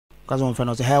Because one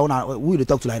friend say, "Hell, now who you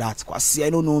talk to like that? Cause see, I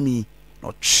don't know me.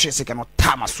 No chase, cannot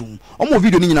tamasum. Omo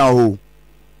video ni now.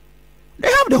 They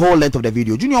have the whole length of the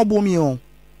video. Junior bo me on.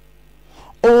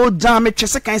 Oh damn it,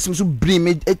 chase can seem to bring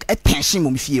me attention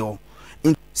mo me feel.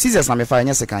 In scissors na me fire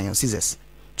nya second scissors.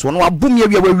 To no abum ye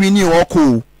we renew or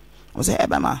cool. I say, "Hey,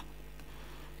 bama.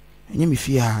 Enye me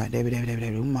fear,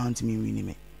 David, mount me win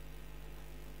me."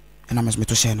 And I must me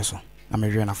to share no so. I'm a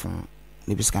real from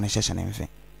the biscan session and everything.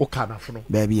 Okay, na phone.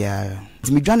 Baby, it's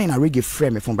me joining a reggae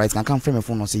frame phone, but can come frame my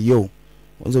phone and say, "Yo,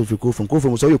 what's up? You go from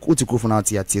so you go to go from out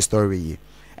here story."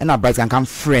 And now bright can come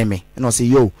frame me and I say,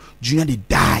 "Yo, Junior they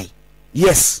die."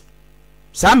 Yes.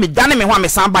 So me done me want me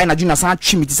sound by na Junior sound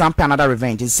chimney to sound another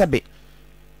revenge. It's sabe.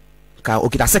 Ka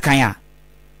okay that second ya.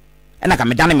 And I can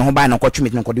me done me home by no coach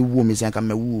me no the woo me say can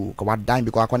me woo. Ka what dying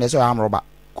because I can say I'm robber.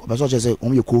 But so just say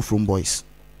you go from boys.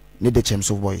 Need the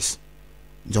champs of boys.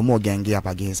 No more gang up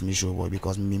against me Showboy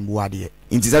because me mbuade.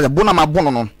 Inti say bona ma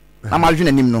bono no. Na ma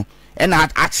dwene nim no. And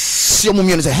I see mo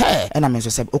me say hey. And I mean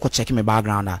say oko check me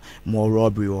background more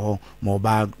robbery or more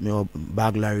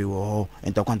burglary or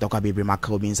and talk baby ma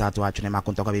call bin sa to atwene ma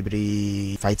talk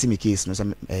baby fight me case no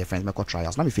say friends me call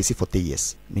trials. Na me face for 3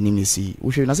 years. Me nim ni see.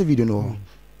 Wo hwe na say video no.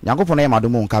 Nyankopon na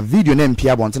yamadomo nka video na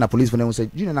mpia bonte na police for them say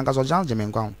Junior na so Jean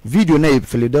Jemen kwa. Video na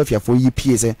Philadelphia for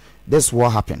EPA say this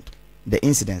what happened. The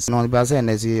incidents. No, but saying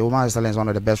that Omar Stallion is one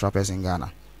of the best rappers in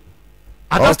Ghana.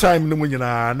 At that time, no money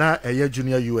na a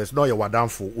junior US. No, you were down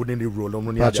for wouldn't the role. No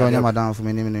money. But you are down for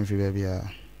me name free baby.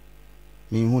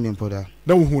 Me who name poda.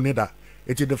 No who need that.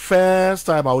 It is the first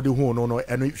time I would do who no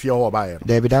and if you are buyer.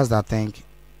 David does that thing.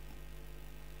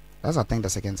 That's I think the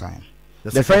second time.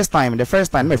 The first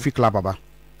time me free club baba.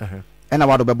 And I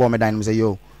want to be born me dine say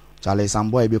yo, Charlie some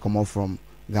boy be come off from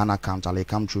Ghana come Charlie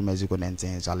come through Mexico and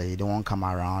things Charlie don't want come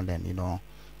around and you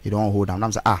don't hold them.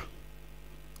 I'm say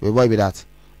we boy be that.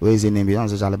 Where is the name? You don't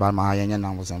say Charlie bad my and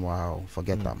now say wow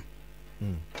forget them.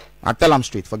 I tell them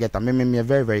straight forget them. Me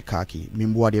very very cocky. Me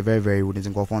boy they very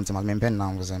wouldn't go for them. Me pen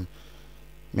now was them.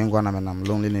 Me go na me nam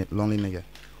lonely nigga.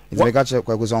 It's me catch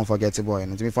kwa go on forget the boy.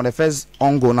 And me for the first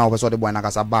on go now we saw the boy na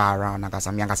kasa bar around na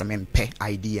kasa me kasa me pay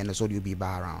ID and so you be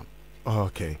bar around.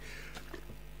 Okay.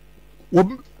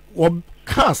 Wo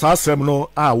can't asem no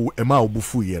ema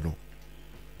obufu ye no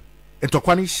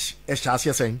entokwani e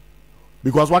hase sen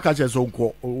because what catch so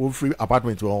nko free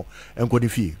apartment o enko the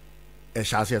fee e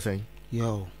hase sen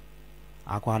yo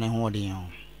akwa ne ho den yo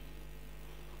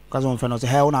cause one friend say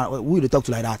hell now who you talk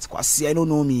to like that cause see I don't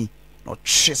know me no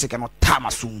chase cannot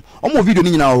tamasum omo video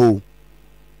ni na ho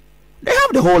they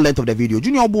have the whole length of the video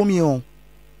Junior bo me on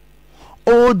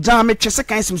oh damn it chase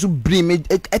kan sim so bring me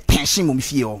attention mo me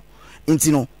feel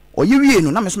inti no o ye wie no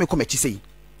na me so me come chi sei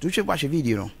to hwe ba hwe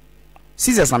video no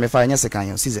scissors na me fa nya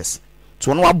second scissors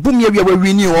to no abum ye we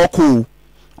wini o ko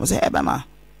o say eba ma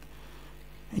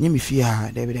enye me fia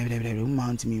David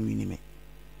mount me wini me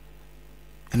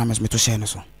and I must me to share no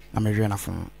so na me hwe na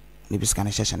from the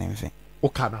biscan session and everything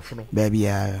okay na fo no baby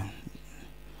and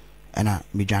I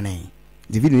me dwane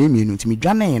the video e me no ti me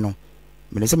dwane no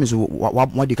me say me so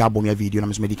what the carbon your video na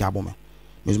me so me the carbon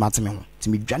me match me ho ti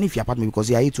me dwane fi apartment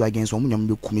because I two against one nyam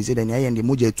be kumi say then I and the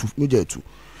moja tu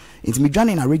into me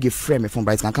dwane na reggae frame phone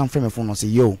but can come frame phone and say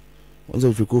yo what's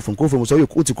up go from so you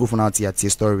go to go from out here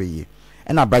story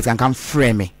and na bright can come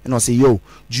frame me and I say yo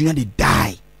Junior they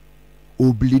die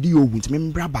o bleedi o wint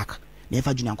me bra back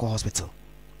never Junior go hospital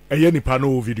e nipa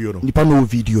no video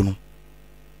no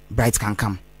bright can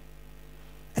come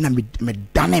and I me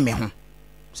dane me ho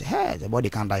say hey the body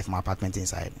can't die from my apartment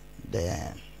inside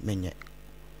the menye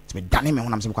me dane me ho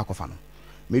na me kwa kofa no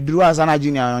me duru asana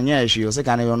Junior onye ehwe o se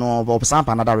kan no o samp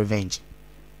another revenge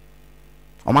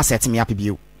o ma set me up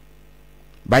bio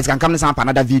but can come samp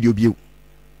another video bio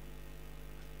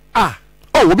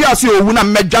obi asi owu na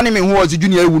me dwane me ho o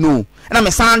Junior ewu no na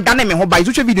me san dane me ho by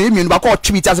so video emi no ba ko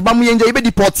tweet as ba mu yenje e be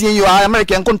deport yen yo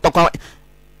American kon tokwa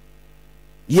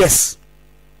yes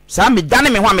sa me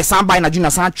dane me ho me san by na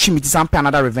Junior san twi me ti samp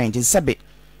another revenge sebe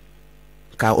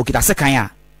ka okita sekan ya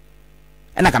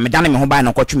and I can me dane me ho by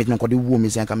no ko twi me no ko de wu me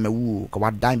say kan me wu ko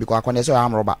wa dan because I say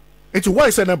am robber it's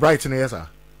why say na bright na yes sir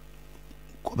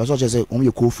but so say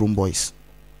you call from boys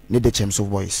need the champs of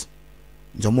boys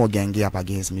no more gang up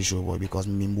against me Showboy because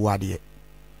me mbuade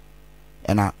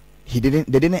and they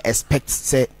didn't expect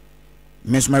say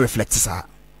me so reflect sir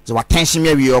so attention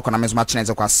me we o na me so chine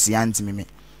say kwa sianti me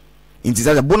inti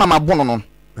say bona ma bono no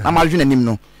na ma dwene nim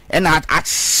no and I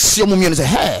see mo me say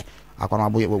hey akwana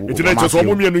boy it let so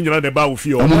mo me no nyina de ba wo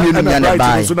fi o na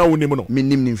bright so na wo nim no me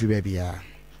nim fi ba bia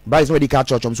Bryce no dey catch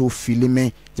church so feel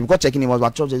me ti because checking him was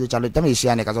what church dey chalo tell me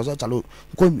share ne ka so chalo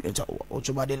ko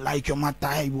ochoba dey like your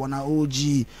matter you wanna OG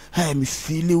hey me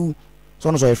feel you so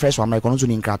no so fresh one America no to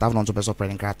ni nkrata have no to person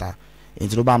praying nkrata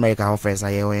into the America how first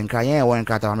I nkra yeah one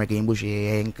nkrata America in bush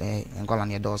nkola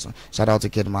ne Dawson shout out to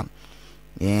Kidman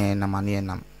yeah na man yeah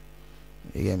na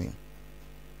you get me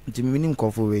nti me nim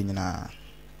kofo we nyina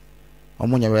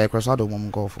omunya we Criss Waddle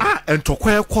mum kofo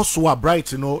entokwa ekoso a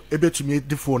bright no ebetumi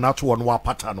di phone ato won wa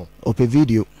pata no ope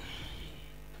video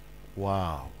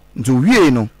wow nti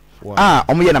wie no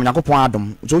omuye na Yakopon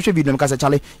adom nti wo hwe video no ka se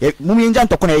chale mum yenja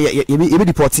ntokwa na ye be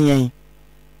deporting yen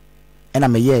ena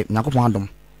me ye Yakopon adom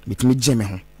bitimi jeme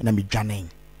ho ena me dwane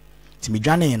nti me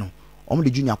dwane no omu de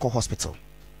junior call hospital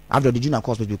after the junior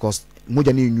call hospital because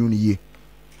moja ni nyu ni ye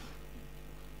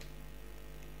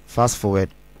fast forward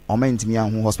oment me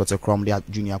an hospital from the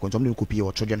junior ko somebody ko pay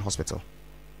or children hospital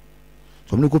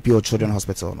somebody ko pay or children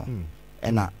hospital no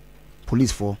ena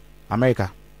police for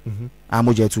America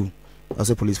amoja too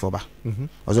also police for ba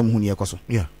also mu hu ni ekoso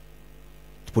yeah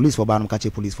police for ba no ka che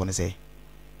police for ne say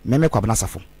meme kwabna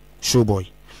safo Showboy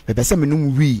bebe se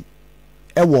menum wi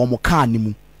e wo mo car ni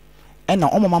mu ena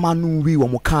omo mama no wi wo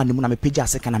mo car ni mu na me page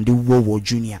aseka na de wo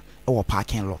junior e wo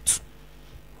parking lot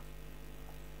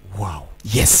wow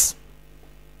yes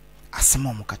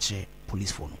asema mo ka che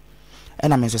police for no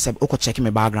ena me so say o ko check me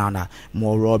background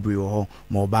more robbery or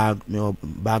more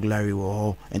burglary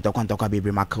or entoka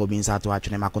bebre maka obi nsa to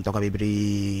atwene maka entoka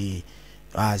bebre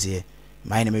azie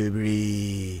my name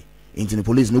bebre into the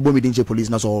police no bo me dinche police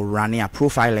no so running a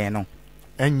profile no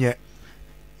enye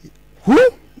who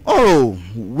oh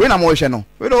when am we no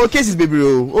we do cases bebre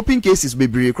open cases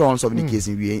bebre crowns of the case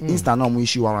in we instant no mo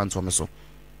issue warrant to me so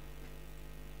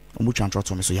omu transfer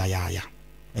to me so ya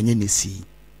enye nesi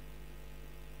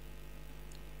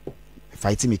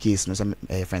fighting me case no some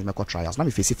friends me court trials na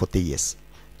me face 40 years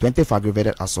 20 for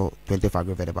aggravated assault 20 for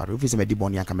aggravated battery if me di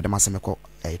boni an come dem asem ko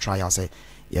trial say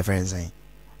your friends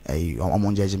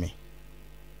on judge me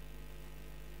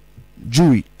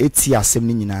jury eti asem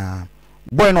ni nyina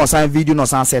boy no sign video no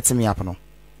sign set me up no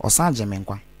o san je me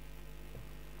nkwa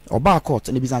oba court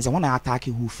ni bizan say when I attack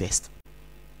who first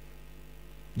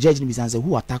judge ni bizan say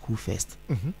who attack who first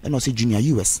and no say junior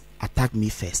US attack me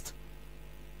first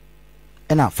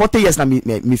and now 40 years na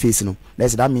me face no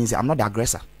that means I'm not the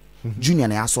aggressor junior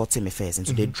na assault me first and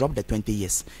so they drop the 20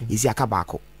 years is ya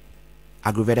kabako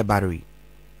aggravated battery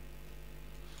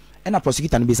and a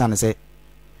prosecutor ni bizan say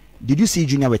did you see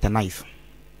junior with a knife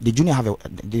did he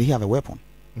have a weapon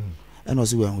and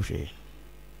also we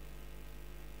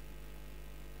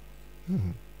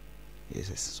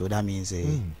yes so that means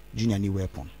junior need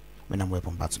weapon when I'm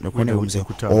weapon but no when say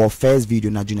or first video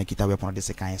na junior kita weapon the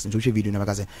second so we video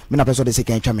na say me na person the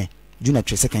second twa me junior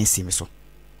three second see me so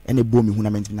and e bo me hu na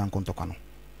ment na nkontokwa no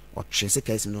or three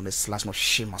second see me no slash no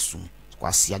shame asum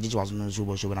kwasi agije was no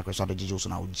Showboy na Criss Waddle agije so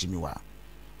na ojimi wa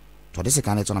to the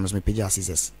second to na me page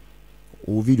assess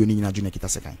o video ni nyina junior kita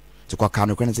second so kwa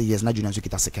kanu kwen say yes na junior so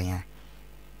kita second ya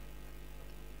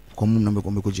komu no me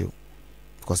ko je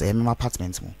because I'm in my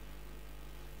apartment mo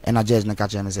and I judge na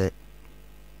catch me say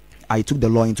I took the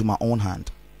law into my own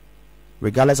hand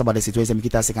regardless about the situation me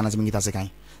kita second as me kita second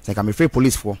say come free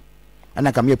police for and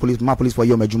I come here police for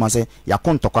you majuma say ya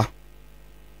kontoka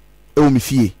e o mi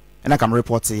fie and I come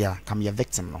report say ya come your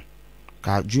victim no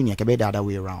ka junior ke be the other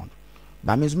way around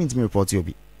but me mean me report you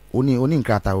bi oni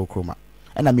nkrata o kroma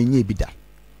and I menye bi da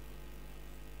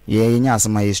ye nya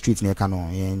asema ye street ne ka no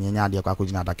ye nya ade kwa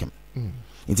kojina dakem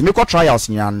nti me ko trials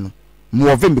nyan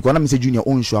mo of him because na me say junior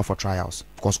on show for trials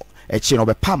because e chi no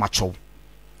be pa macho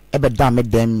e be da me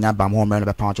dem na ba mo me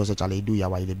be pa macho say chale do ya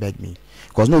why they beg me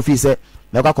because no fee say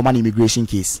me kwa command immigration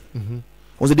case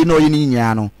also they know you ni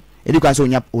nya no e di kwa say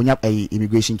onya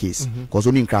immigration case because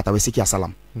oni nkrata we seek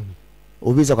asylum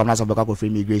obi say come na say be kwa free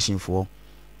immigration for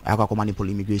akwa command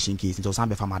police immigration case nti so san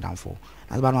be fa madam for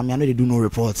as ba no me no dey do no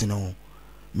report no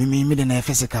me the na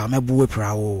physical me buwe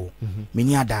prawo me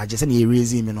ni adaje se na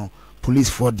erase me no police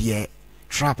for the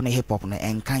trap na hip hop na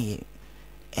enka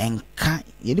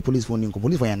ye the police for ni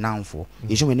police for now for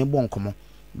ye show me ne bon komo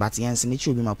but yense ne chi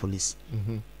obi ma police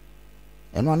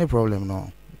and no problem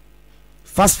no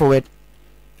fast forward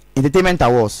entertainment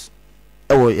awards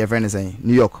your friend is saying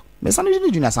New York me san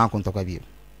junior san kontoka bi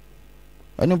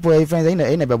enu po friends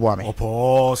ina be boa me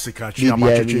opo sikachi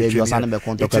amacheche you san be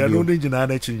kontoka bi enu njina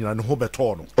na chi njina no ho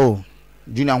beto no oh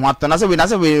junior what na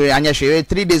say we anya share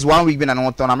 3 days 1 week been na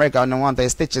what on America no want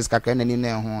stitches kaka na ni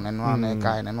na ho na no na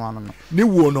kai na no ni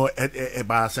wo no e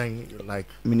ba saying like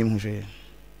minimum share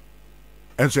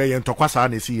enso ye ntokwa sa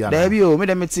na si ya there be o me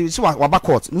dem ti so wa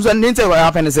court no so nte what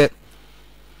happen is that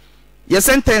your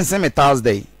sentence me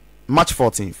Thursday March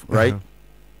 14th, right?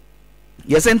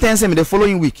 Yes, sentence me the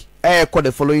following week. Call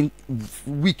the following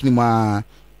week ni ma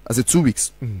as a 2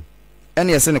 weeks. And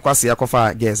yes, ne kwasi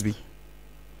yakofa GSB.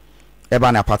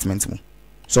 Eba na apartment mu.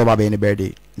 So ba be any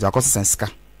birthday. The cost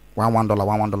senska.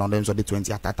 $1 then so the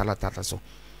 20 atata so.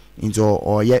 Into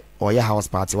or yeah house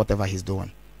party whatever he's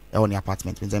doing. On the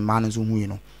apartment. Means man is who you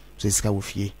know. So it's ka wo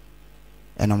fie.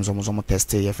 And I'm some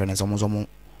test your friend some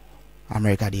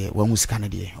America there. When we scan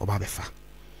there oba be fa.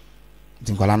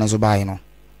 Tinkwala na so ba you know.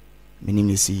 Minim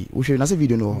ni see. We should na say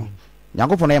video no.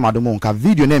 Nyankopon na yamadomo nka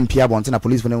video na mpia bonte na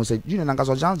police for say junior na nka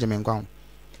so challenge me nkwa.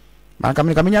 Man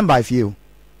kamenya by few.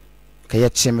 Kaya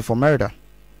cheme for murder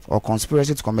or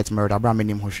conspiracy to commit murder. Bra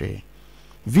minim ho hwe.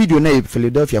 Video na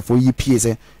Philadelphia for EPA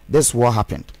say this what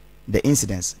happened. The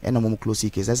incidents and no close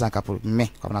case. That's a couple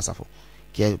me kwabna safo.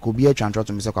 Ke ko bi a twa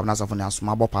to me say kwabna safo na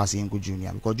asoma bo pass in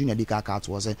junior because junior di ka cat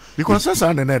was because that's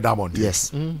an na diamond.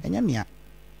 Yes. Enya mia.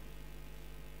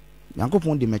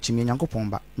 Nyankopon di machimi nyankopon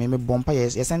ba me bompa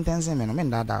yes sentence me no me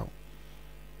ndada o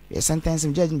yes sentence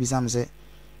me judge me sam say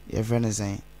your friend is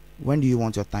saying when do you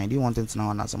want your time, do you want it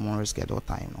now or some more schedule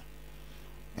time no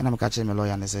and I'm catching my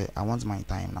lawyer and say I want my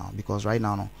time now because right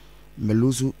now no me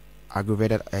lose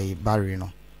aggravated a barrier no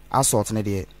assault na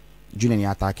the junior ni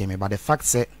attack me but the fact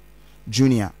say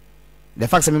junior the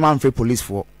fact say me man free police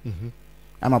for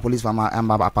I'm a police for my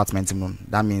apartment no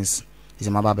that means he's a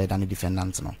mababa than the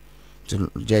defendant no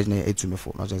to judge it to me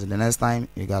for not just the next time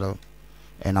you gotta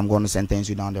and I'm going to sentence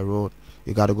you down the road,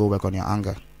 you gotta go work on your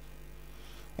anger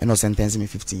and not sentence me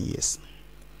 15 years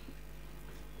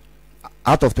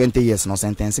out of 20 years no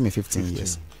sentence me 15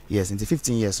 years yes into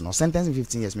 15 years no sentence me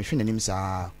 15 years me shine nim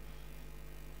sa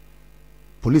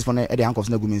police for the handcuffs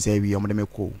na go say we am dem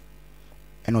ko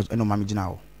and no mama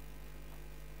gina o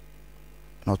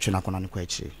no tuna kona ni kwa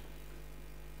echi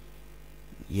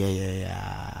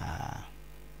yeah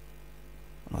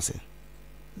no say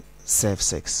self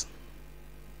sex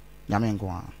nyame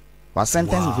nko was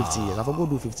sentenced in 15 years I forgot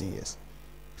do 15 years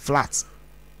flat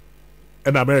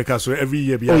in America so every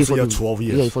year be 12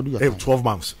 years yeah, if you do your 12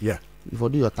 months yeah if you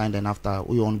do your time then after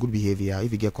you're on good behavior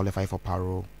if you get qualified for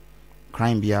parole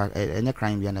crime be any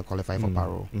crime be and qualify for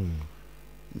parole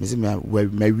me say me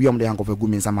we am the handcuff go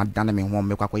mean some dan me home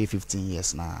me kwa 15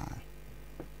 years na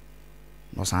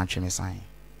no san me sign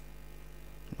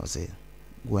no say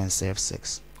go and serve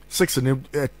 6 in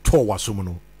a tour was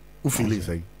no who feel is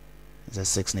it's a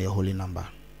 6 na a holy number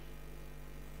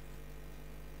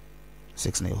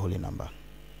 6 na a holy number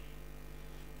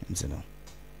you know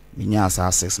me nya sa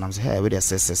 6 na say hey we dey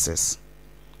 6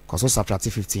 cause so subtract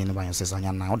 15 by your 6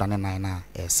 anya na oda 9 na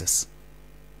 6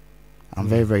 I'm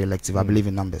very very elective I believe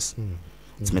in numbers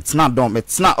it's not dumb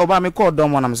it's not over me call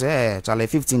dumb one I'm say hey Charlie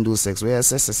 15 do 6 we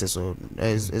 6 so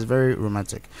it's very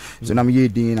romantic so na me ye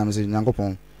din I'm say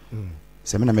nyankopon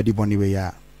say me na me di boni we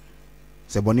ya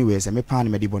say boni we say me pan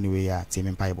me di boni we ya ti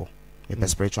me bible me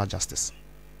spiritual justice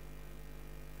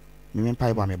me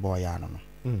bible me boy ya no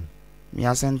me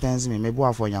a sentence me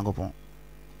boy for nyankopon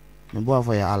me boy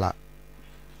for ya ala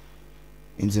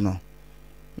you know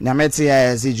na me ti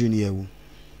ya say junior wu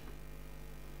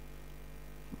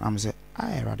I'm say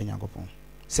I rather nyankopon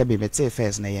say be say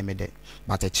first na ye me de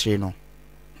but a chire no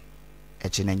e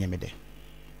chi na nye me de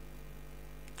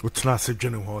it's not say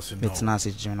general horse no it's not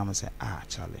say general I'm say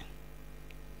Charlie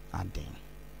adin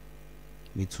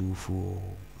me too fool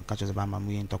catch us about my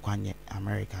we into kwanye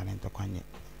America and into kwanye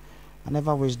I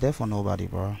never wish death for nobody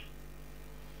bro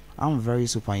I'm very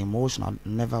super emotional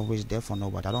never wish death for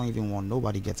nobody I don't even want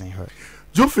nobody getting hurt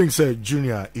do you think say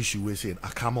junior issue we say I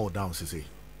calm all down say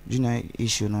junior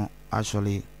issue no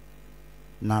actually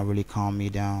not really calm me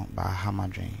down by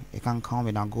hammering. It can calm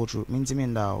me down go through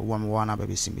mean that one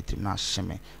baby see me not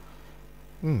shame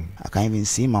I can't even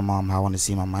see my mom I want to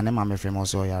see my mom and my friend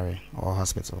also or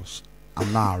hospitals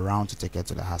I'm not around to take her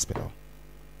to the hospital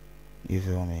you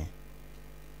feel me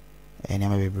and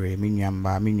I'm a baby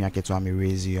me get to me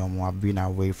raise you I've been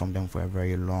away from them for a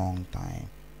very long time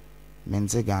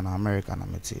Mente Ghana America na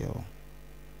meteo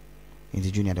in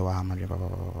the junior the Wahamad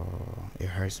it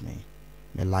hurts me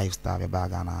my lifestyle the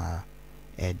bag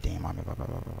and damn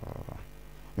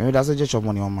maybe that's a just of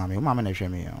money on mommy na share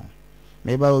me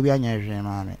maybe I will be a share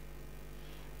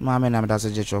mommy na that's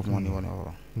a just of money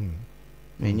on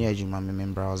me near you mommy me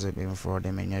browse it even for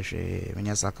them me share me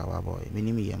sakawa boy me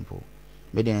ni me yempo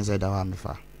me dey inside that me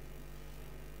fa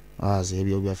say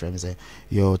you be a friend say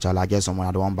yo child I get someone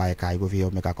I don't buy a car you go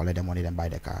for make I collect the money then buy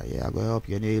the car yeah I go help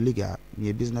you you're illegal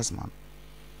you're a businessman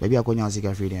maybe I go nyan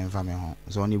sika free dem family home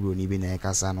so only bro ni be na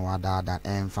kasa no ada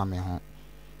that family home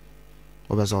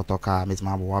obeso to car meet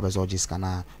my boy obeso this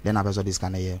kana then obeso this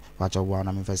kana here watch out one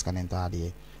am first kana enter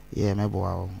there Yeah, maybe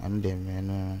wow. And then, you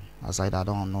know, aside, I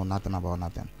don't know nothing about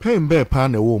nothing. Pain bear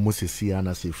pan a woman say, and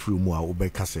I say, free more,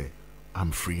 Ubeka say,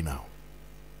 I'm free now.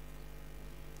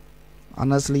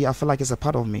 Honestly, I feel like it's a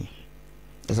part of me.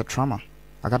 It's a trauma.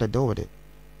 I gotta deal with it.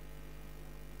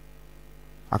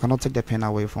 I cannot take the pain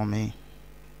away from me.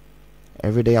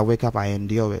 Every day I wake up, I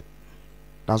endure it.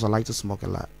 That's why I like to smoke a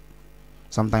lot.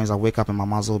 Sometimes I wake up and my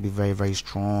muscle will be very, very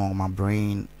strong. My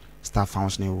brain start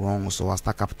functioning wrong, so I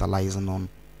start capitalizing on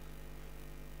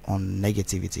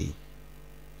negativity.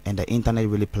 And the internet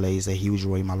really plays a huge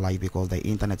role in my life because the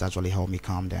internet actually helped me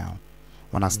calm down.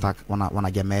 When I start, when I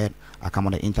get mad, I come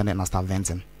on the internet and I start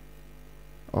venting.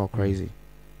 Oh, crazy.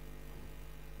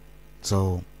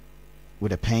 So,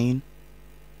 with the pain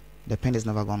is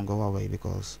never gonna go away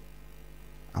because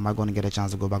am I gonna get a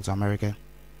chance to go back to America?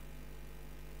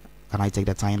 Can I take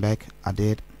the time back? I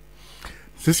did.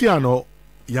 Sisiano,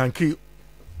 Yankee,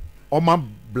 Oma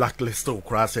blacklist to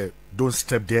cross it. Don't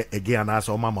step there again as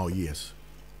Oma more years.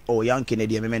 Oh, Yankee, ne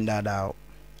dear, me men that out.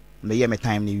 Me hear me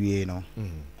time ni we, you know.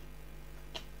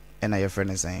 And your friend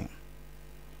is saying,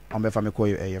 I'm if I call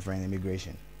you your friend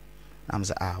immigration. I'm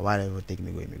saying, why they would take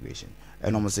me go immigration?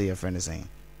 And almost say your friend is saying,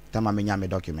 tell me my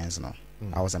documents no.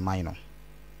 I was a minor.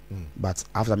 But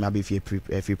after me I be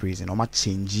a free prison, I'm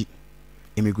change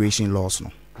immigration laws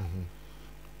no.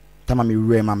 Tell me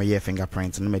rare my year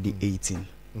fingerprint no me 18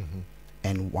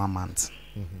 and 1 month.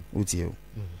 With you.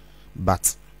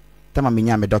 But tell me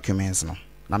my documents no.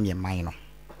 Na me minor.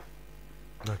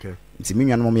 Okay. It's me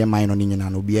and mommy minor ni na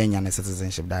no be any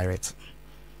citizenship direct.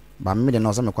 But me dey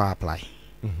know say me go apply.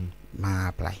 Ma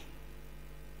apply.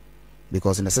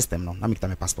 Because in the system no, na me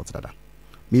my passport dada.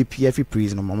 Me PFE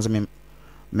prison no mo say me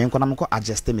na ko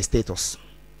adjust my status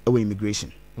away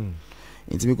immigration.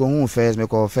 Into me go home first, me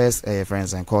call first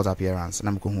friends and court appearance,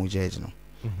 na me go home judge no.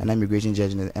 And immigration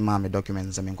judge no e ma me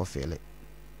documents say me go fail it.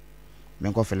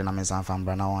 Me go fail na me san fam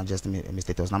bra na wan adjust my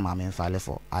status na ma me file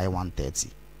for I-130.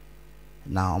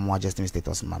 Now I'm adjusting my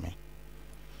status mommy.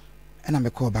 And I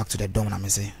call back to the dorm and I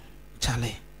say,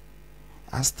 Charlie,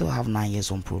 I still have 9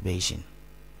 years on probation.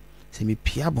 Say me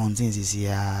Pierre Bondins is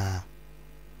here.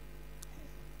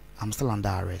 I'm still under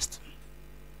arrest.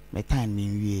 My time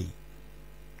me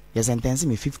yes, sentencing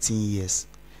me 15 years.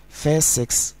 First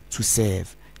 6 to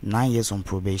serve, 9 years on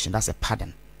probation. That's a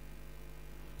pardon.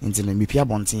 Until me Pierre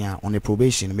Bondin on the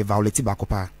probation, me violate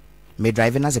bakopa. Me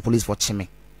driving as a police for chimney.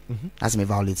 That's me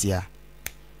violate here.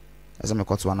 As I'm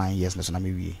got to 9 years,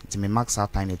 so me max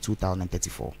out time in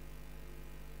 2034.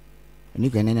 And you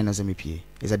can end as MEP.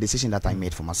 It's a decision that I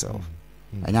made for myself.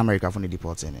 In America, from the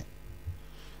deports in it.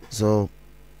 So,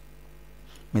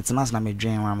 me tonight na me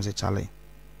dream where I'm say Charlie.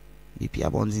 EP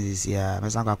about this year, me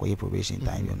say I go probation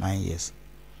time 9 years.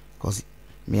 Cause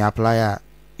me apply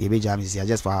be jam is here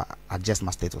just for adjust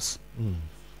my status.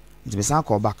 It's me say I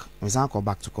call back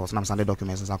to court. And I'm sending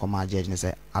documents and I call my judge and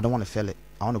say I don't want to fail it.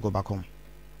 I want to go back home.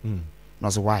 And I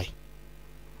said, why?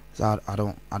 So I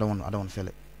don't want to feel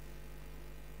it.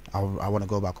 I want to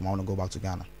go back home. I want to go back to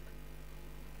Ghana.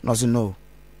 And I said, no.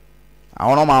 I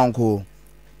want my uncle.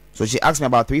 So she asked me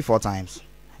about 3-4 times.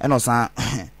 And also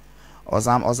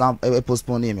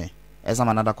postponing me. As I'm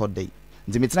another court date.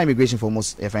 The midnight immigration for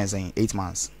almost 8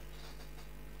 months.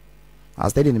 I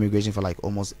stayed in immigration for like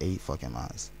almost 8 fucking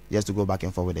months. Just to go back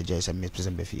and forth with the judge and Miss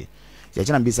President Befier. The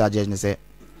judge and say,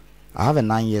 I have a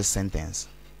 9-year sentence.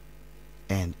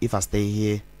 And if I stay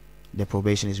here, the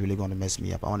probation is really going to mess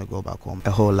me up. I want to go back home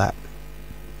a whole lot.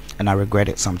 And I regret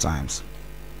it sometimes.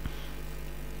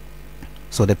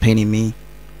 So the pain in me,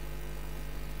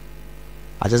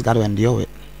 I just got to endure it.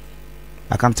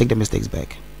 I can't take the mistakes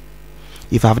back.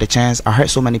 If I have the chance, I hurt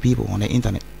so many people on the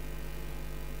internet.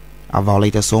 I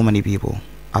violated so many people.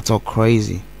 I talk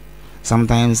crazy.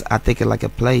 Sometimes I take it like a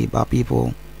play, but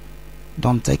people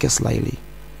don't take it slightly.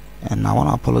 And I want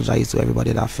to apologize to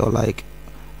everybody that felt like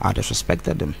I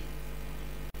disrespected them.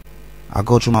 I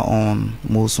go through my own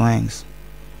mood swings.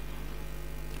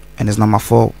 And it's not my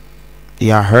fault.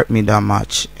 Yeah, it hurt me that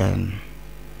much. And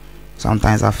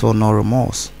sometimes I feel no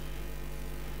remorse.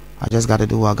 I just got to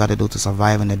do what I got to do to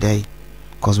survive in the day.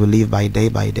 Because we live by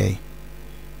day.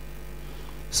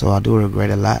 So I do regret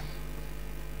a lot.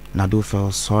 And I do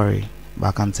feel sorry. But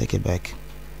I can't take it back.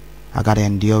 I got to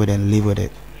endure it and live with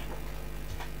it.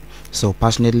 So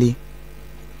passionately,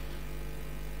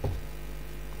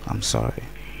 I'm sorry.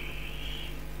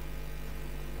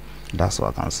 That's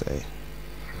what I can say.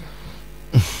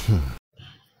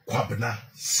 Kwabena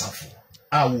Safo.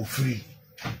 I will free.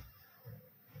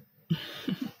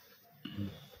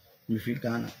 You feel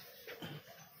Ghana?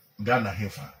 Ghana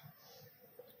Hefa.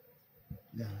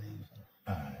 Ghana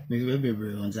Hefa. Maybe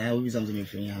baby, once I always something me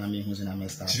free and I mean who's in a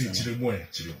mess.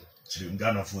 Chile,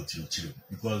 Ghana for Chile,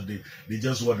 because they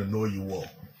just want to know you well.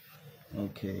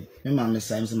 Okay. My mom is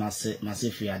saying my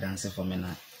free dancer for me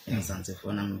now. And Santa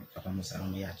for them, Papa must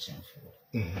have me a chance for.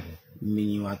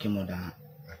 Meaning, I came down.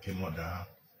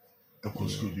 A cool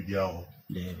school be the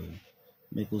David.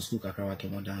 Make school Kakara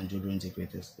came down, Jordan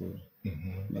Integrated School.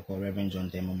 Make call Reverend John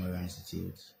Day Memorial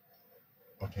Institute.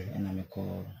 Okay. And I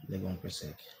call Legon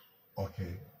Presec.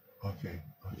 Okay.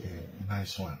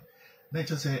 Nice one. Let's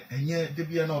just say, and yet, there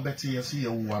be no better you see you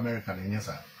American in yes,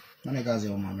 sir. None of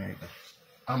America.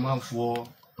 I'm out for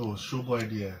Showboy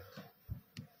dear.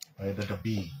 That a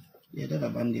B. Yeah, that a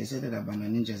band, they said that a band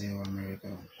ninjas in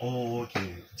America. Oh,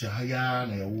 okay. Jahayan,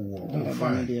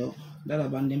 that a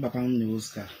band in Papam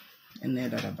Oscar. And there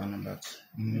that a band but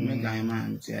make guy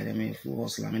man, tell them full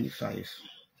hustle, 95.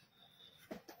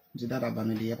 Did that a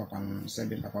band the Papa,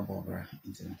 Sabin Papa Bobra.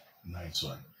 Nice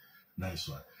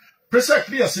one. Presec,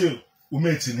 clear seal, who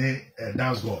made in a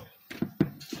Dancegod.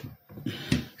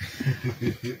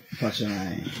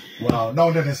 Wow,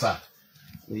 now then, sir.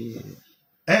 Oh, yeah.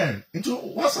 And into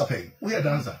what's happening? We are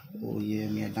dancer. Oh, yeah,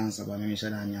 me a dancer, but me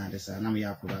shut down this. And I'm a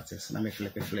acrobatist. I'm a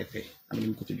flippy. I'm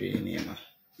going to do it in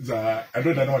I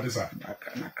don't know what this is.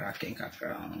 I'm cracking.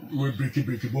 We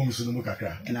breaky bones in the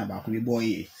Mukaka. And about me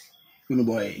boy.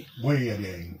 Boy,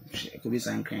 could be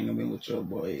some crying about your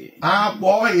boy. Ah,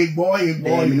 boy.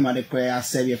 The prayer, I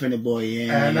said, your friend, boy.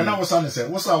 And then I was on the set.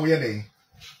 What's our wedding?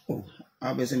 Oh,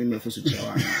 I'll be sending me for such a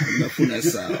one.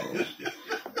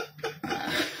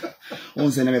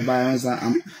 Once I never buy,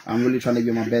 I'm really trying to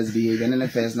be my best behavior. And then the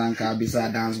first night, I'll be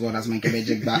sad, Dancegod, that's my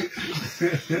magic back.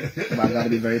 But I gotta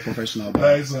be very professional.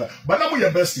 But now we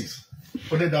are besties.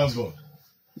 For the Dancegod.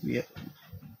 Yeah.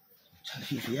 I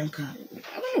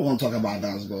don't want to talk about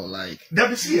Dancegod like. I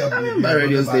remember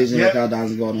radio station about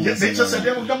Dancegod. Yes, they just said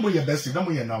don't be your bestie. Don't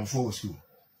be your now for school.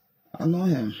 I know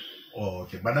him. Oh,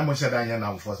 okay. But I'm said I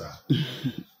now for that.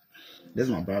 This is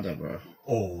my brother, bro.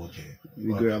 Oh, okay.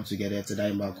 We grew up together to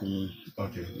die back home.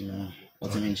 Okay. You know,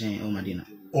 what's the mention? Madina.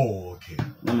 Oh, okay.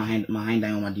 My hind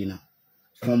down Madina.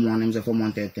 Form 1, I'm Form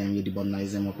 1 10 you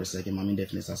debonize them up per second. I'm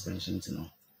indefinite suspension, you know.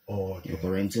 Oh, okay.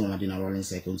 Renting Madina rolling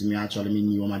cycle. To me, actually,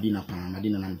 mean you Madina Pan.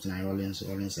 Madina and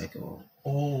rolling cycle.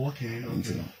 Oh, okay.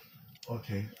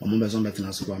 Okay. I'm members on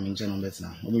better school. I'm in Channel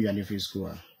better. I'm going to free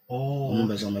school. Oh, I'm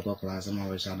members on my class. I'm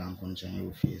always shut down content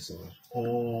with face.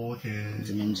 Oh, okay.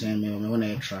 To mention me when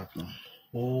I trap now.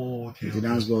 Oh, okay. The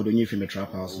Dancegod don't you from a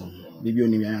trap house. Baby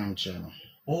only me am channel.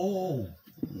 Oh.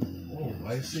 Oh,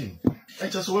 I see. I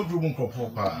just went through one crop.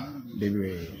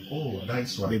 Baby. Oh,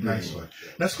 nice one. Nice one.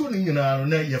 That's good. You know,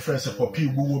 your friends are for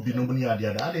people who will be nobody at the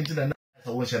other. I didn't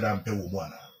know what you're done.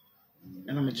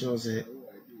 And I'm sure say,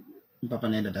 Papa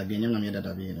needed that being young,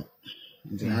 that being.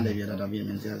 That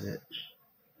being.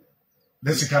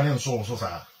 This is kind of so,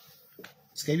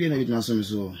 Scabian with my son,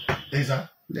 so. Is that?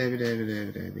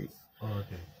 David. Oh,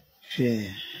 okay.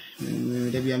 Share.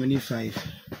 There be a many 5.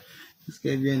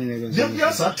 Scabian.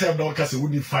 Yes, I tell them because we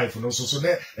need 5, so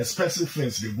they're expensive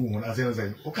friends. They go on as I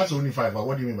say, okay, only 5.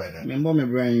 What do you mean by that? Remember me,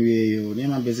 Brian, you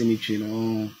name a busy me, you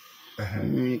know.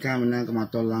 You come and come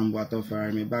at all lamb, what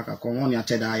offer me back. I come on your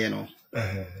Chedddar, you know.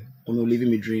 I'm living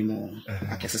me dream,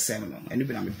 I guess a 7, and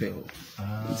even I'm a pill.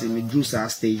 It's in the juice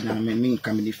stage now. I mean,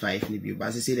 come in 5 in the view, but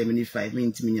as I say, the 5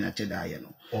 means me in a Chedddar, you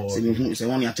know. So it's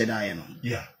only a Chedddar, you know.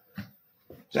 Yeah.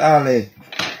 Charlie,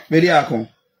 very cool.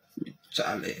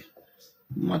 Charlie,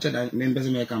 much of that members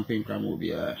of my campaign crime will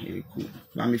be cool.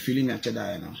 But I'm feeling a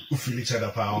Chedddar, you know. You feel each other,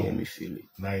 power. Yeah, me feel it.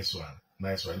 Nice one.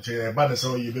 But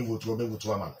so you be able to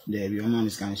a man. There, your man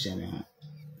is kind of shame.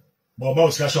 But about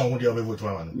discussion with your vote to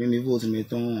a man. When me vote, me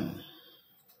ton.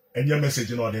 And your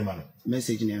message in all the man.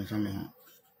 Message in them for me.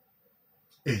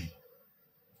 Hey.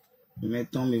 Me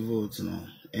ton me vote, no.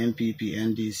 MPP,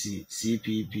 NDC,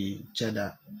 CPP,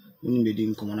 Chedddar. When you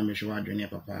be come on, I'm sure I drink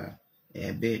papa.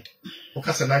 Bed.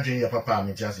 Okay, so now your papa,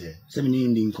 I'm just here.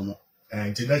 17 didn't come.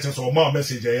 And tonight, so more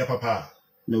message, your papa.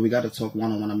 No, we got to talk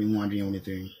one-on-one. I mean, one doing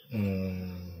anything.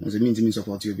 It means to me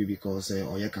support you because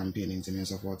or your campaign into me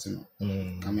support you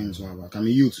know. Come in to our come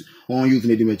youth on youth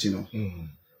need to you know.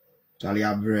 Charlie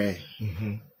Abre.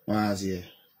 Was here.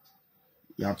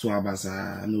 You have to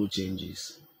abasa no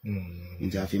changes.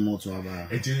 Into a few more to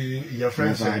about. Into your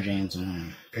friends are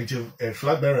into a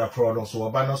flag barrier crowd also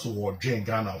a banner so Jane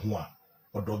Ghana one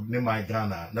or dog name my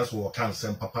Ghana. That's what can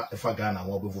send Papa if I Ghana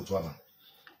will be vote to one.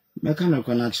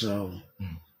 Mechanical natural.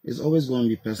 It's always going to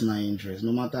be personal interest,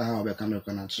 no matter how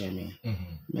mechanical natural me.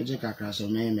 Magic crash or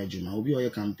me, Majuma, will be your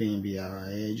campaign, be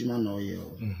a Juma no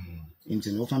yo.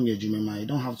 Into no family juma, it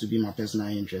don't have to be my personal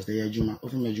interest. They are juma,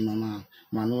 often me juma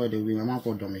man know the way my man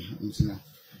for dummy. Into no,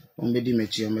 only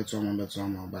mechi on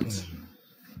beto but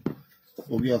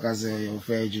obi okaze your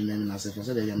fair juma na se for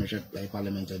say they measure like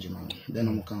parliament juma. Then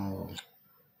I'm can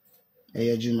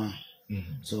juma.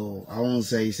 So I won't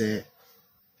say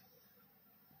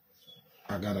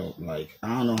I gotta like I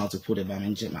don't know how to put it, but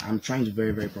I'm trying to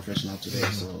be very professional today.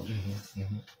 So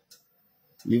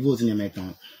we vote in your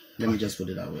account. Let me just put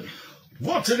it that way.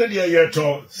 What did the year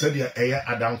to said the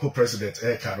Adanko president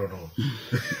Carono?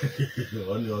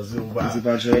 On your Zoom. It's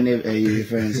about your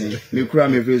friends. Me cry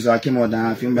me please. I came out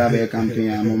down. Film baby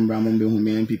campaign. Mumbe who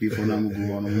me MPP for now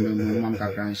go on. Mum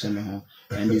kakran sheme ho.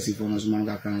 NDC for us mum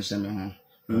kakran sheme ho.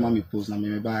 Mum post na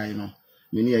me buy you know.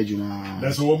 Me ni ejuma.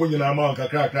 That's what we na man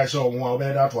kakran show mo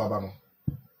obeda to aba no.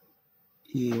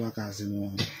 Wakazi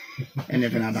mo.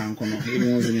 Anything Adanko no.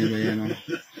 Even was in the no.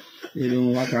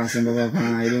 Even wakazi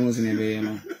mbaba. Even was in the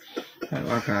no.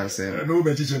 Wakazi. No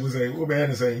be teacher was saying. What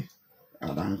be saying?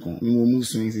 Adanko. Me mo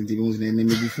swings in TV was in the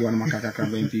before makaka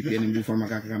kambe MPP and before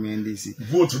makaka kambe NDC.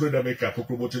 Vote to the make up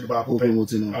promoted by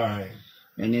promoting. Aye.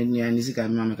 And then NDC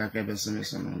can make a kambe so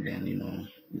then you know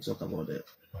we talk about that.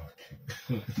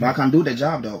 Okay. But I can do the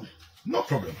job though. No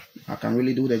problem. I can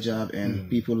really do the job and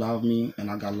people love me and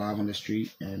I got love on the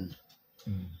street and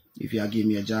if you give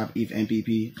me a job, if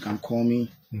MPP can call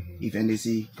me, if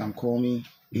NDC can call me,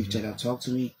 if Chedddar talk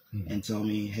to me and tell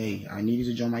me, hey, I need you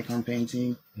to join my campaign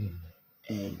team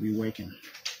and we're working.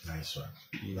 Nice one.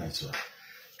 Yeah. Nice one.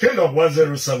 King of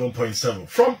 107.7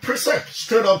 from Precept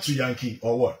straight up to Yankee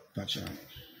or what? That's right.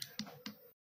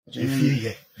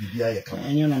 If you come.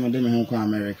 And you know, I'm doing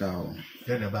America.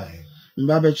 Then buy.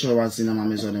 Mbabe was in a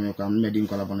mamma's or the made in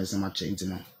collaboration much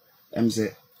into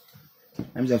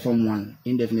I'm the form one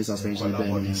indefinite suspension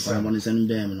collaboration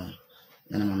them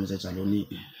and I'm a chaloni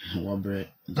what bread.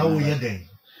 That way then.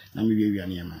 I'm a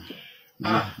near man.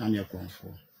 I'm your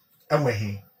comfort.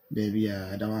 Away, baby,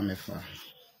 I don't want me far.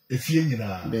 If you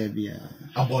know, baby,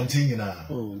 a bonting now.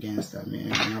 Oh, against that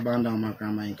man. I abandoned my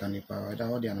grandma in Canipa. I don't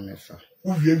want to far.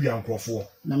 Who will be uncle for?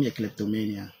 I'm a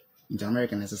kleptomania. Into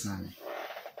American necessary.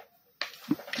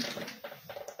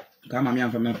 Come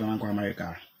on, from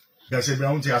America. That's a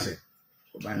brown tiasi.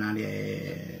 By now,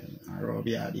 I rob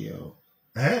your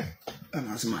eh? And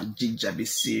I say my jig be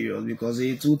serious because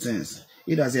it's two things.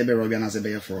 It does a better and as a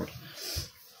better fraud.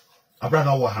 A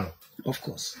brother Wahano. Of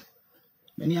course.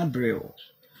 Many a braille.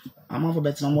 I'm off a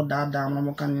bet no more dad down, no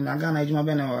more canning. I got Ejma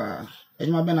Bena.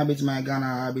 Ejma Bena bit my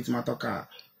Ghana, bit my toka.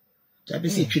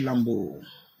 Jabisi Chilambo.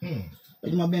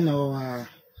 Ejma Bena.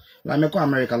 Like me call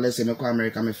America, let's say me call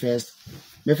America, my first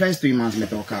 3 months me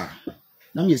toka.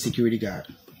 Now me a security guard.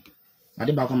 I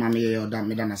did back on my mayor, that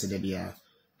me done as a debia.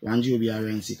 One Jew be a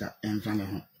rensika and family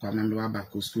home. Come and do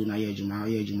back to school na ye Juma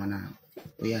now.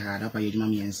 We had up a Juma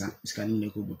miensa, scanning the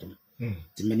kubutum.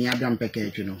 The many Adam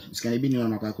package, you know. It's going to be no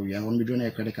Nakaku. I won't be doing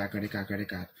a credit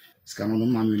card. Scan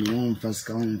on mammy, first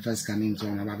scanning to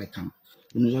another camp.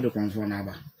 You know the conform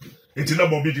number. It's not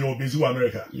video busy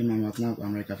America. You know what now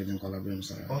America fitting collaboration,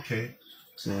 sir. Okay.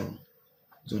 So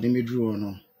they me drew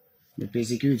no. The pay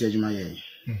security Juma ye.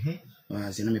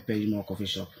 I say, let me pay you more coffee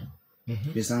shop.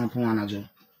 The sample manager,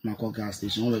 my gas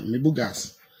station, me book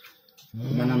gas.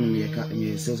 But I'm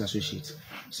a sales associate.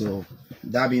 So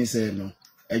that being said, no.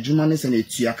 A Juman is a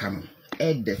tia canon.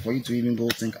 There for you to even go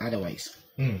think otherwise.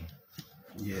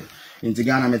 Yeah. In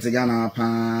Tigana, Metigana,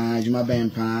 Pan, Juma Ben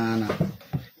Pan,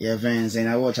 yeah, Vans, and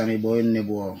I watch a boy in the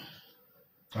ball.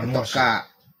 A toka,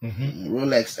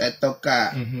 Rolex, a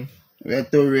toka,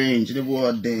 Retro range, the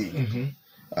world day.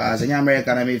 As an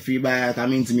American, I made free buy,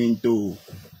 coming to me too.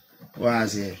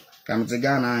 Was it? Come to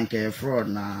Ghana and care fraud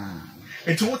now.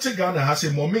 And to what Ghana has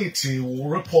a moment to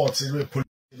report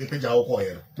the page out.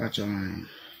 That's right.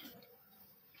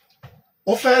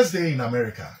 On first day in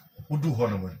America, who do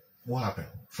Honorman? What happened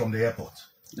from the airport?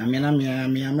 I mean, I'm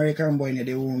American boy,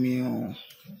 they owe me. I'm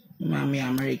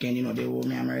American, you know, they owe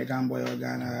me American boy or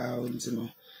Ghana, you know.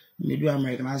 Me do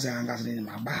American, I say, I'm in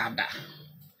my bad.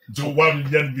 So one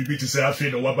million be to say I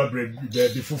feel the water bread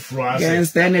the fufu.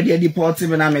 Against any the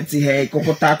deportive and I'm at here,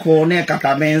 Cocotako,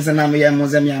 Necatabens, and I'm a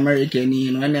Mosemi American,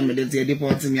 you know, and then they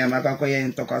deport me, I'm a Kakoya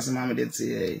and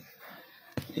Tokasama,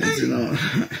 you know.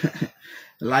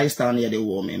 Lifestyle near the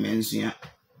war, me mention.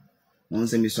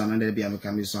 Once a son and there be a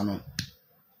become son.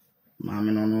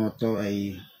 Mamma no to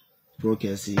a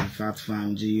processy, fat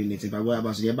farm, G unit, but what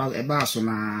about a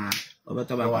basona or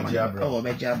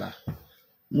Jabba?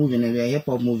 Moving away, hip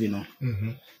hop moving on.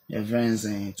 Your friends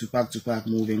and to pack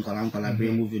moving,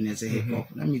 collaborate moving as a hip hop.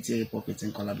 Let me tell you, hip hop it's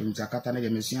in collaboration. I can't get a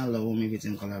machine, love me, it's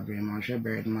in collaboration. My share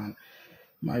bird man,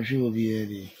 my show be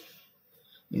heavy.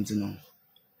 Into no.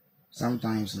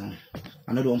 Sometimes no.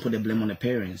 I know don't put the blame on the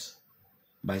parents,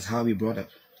 but it's how we brought up.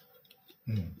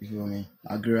 You feel me?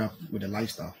 I grew up with a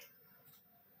lifestyle.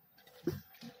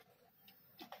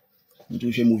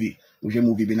 Into a movie. We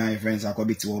movie be now friends. I could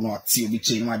be to not see we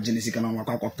change my genesis and I'm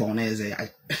going to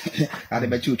I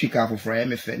bet you trick out for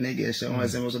frame if nigga so I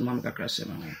was a mom crash.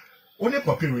 Only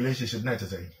puppy relationship night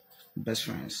today. Best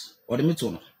friends. Or the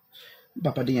middle.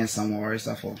 Papa D and somewhere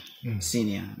for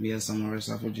senior, me and somewhere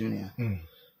for junior.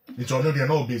 It's already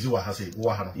no busy what has it.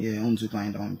 Yeah, on to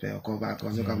kind on pay or call back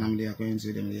because I come there going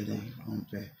to them on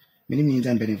pay. Many means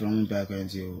I'm betting from back going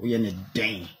to we in a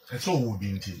dang. It's all would be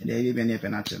in tea. There will be a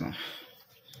penalty.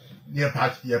 Yeah,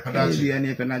 Pat, yeah, penalty.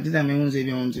 Yeah, penalty. I mean,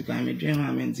 they want to come and dream.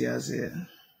 I mean, I say.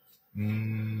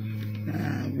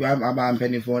 We have about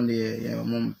penny for the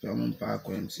mom park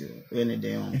when any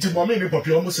day on. It's for me,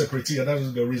 people almost secretary, and that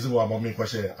is the reason why mommy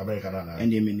question American.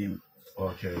 And they mean him.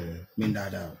 Okay. Mean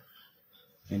that out.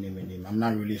 And they mean him. I'm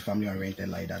not really family oriented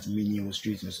like that. Me new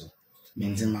streets, so.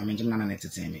 Means him, I mean, I'm not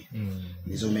entertain me.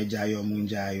 He's only Jayo,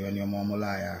 Munjayo, and your mom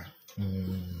liar.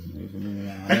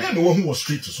 And then the one who was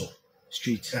street so.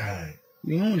 Street. Aye.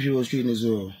 The one who was street as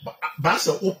well. But that's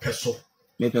a old peso.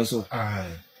 Me peso.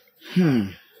 Aye.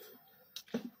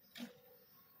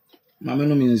 Mama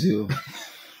no means you.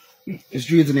 The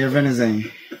streets in the Venice.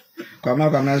 Come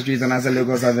out streets and I say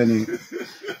Lagos Avenue.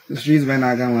 The streets when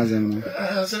I can was them.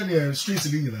 I said the streets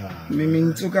in the. Me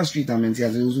mean took a street I mean see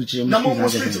as you change. No more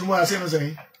streets no more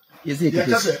say. You see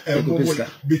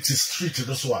bit street to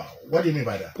the swell. What do you mean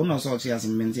by that? Come on so see as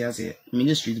mean see as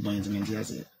mini street boy mean see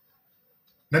as.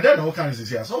 Now then how can you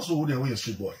say as also who the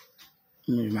street boy?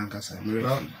 Me man kasa.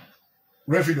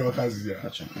 Refi no can see there.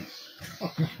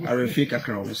 I refi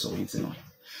kakra so it's no.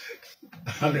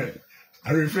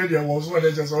 I refi there was one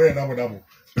that just already double.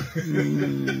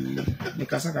 The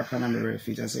Kasaka can be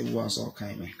refit. I say, was all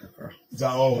kind of kakra.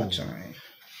 That all.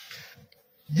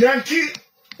 Yankee.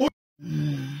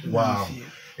 Wow.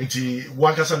 Enti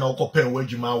wakasa na okope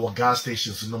wejuma wa gas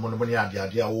stations no money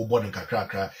ade wo born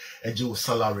kakra eje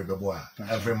salary bebo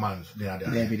every month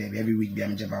every week be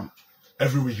am jeba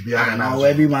every week be am now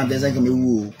every month there's like me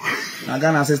woo na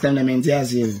Ghana system dem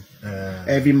entias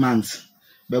every month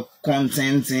be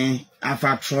contenting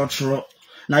afa trotro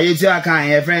now you tell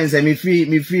can friends me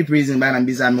free prison by and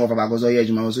bizarre more because all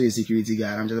ejuma also a security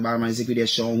guard I'm just about my security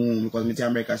show home because me tell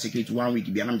America security 1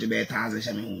 week be am jeba 1,000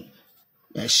 shame home.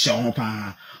 Show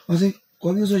pa. I say,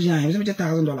 call you so young. Me say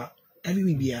 $1,000 every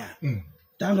week. Be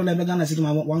 $1,000 be Ghana city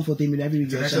 140 million every week.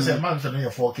 That's just a month for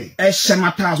 4K.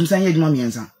 Shema $1,000. Me say ejuma me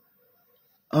ensa.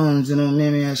 You know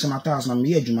me shema $1,000.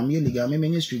 Me ejuma me legal.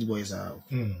 Me street boys are.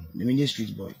 Me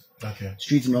street boy. Okay.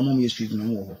 Street me mom me street no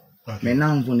more. Me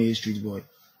now for a street boy.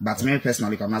 But me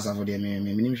personally come as for there me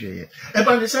nim share yet. E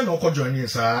ba dey say no ko join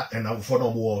sir and I for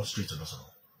no more street no so.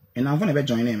 And I for be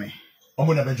join me.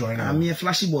 I'm a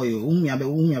flashy boy, whom you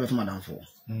have from Madame for.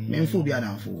 Men phobia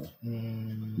down for.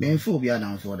 Men phobia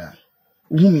down for that.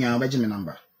 Whom you have Benjamin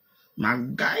number. My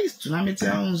guys, tsunami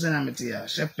towns and amateur,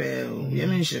 Sheppel,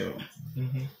 Yemen show.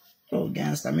 Oh,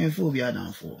 gangster, men phobia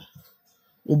down for.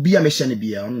 Be a machine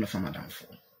beer on the farmer down for.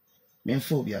 Men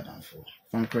phobia down for.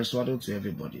 From Criss Waddle to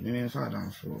everybody, men far down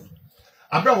for.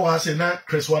 Abra was a night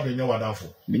Criss Waddle in your down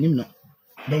for. Minim no.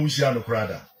 No, we shall no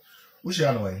crowder. We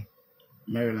shall no way.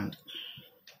 Maryland.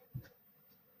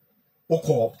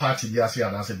 Oko party bi ase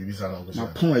ana se bibisa na go. Ma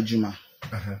pon adwuma.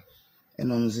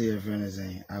 And on say friend is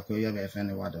saying akoya be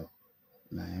friend Waddle.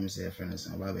 Na him say friend is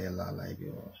ba be la like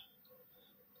yo.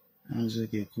 I'm say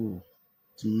okay cool.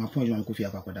 So ma pon adwuma ko fi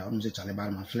apakoda. I'm say chale ba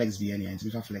ma flex bi any anti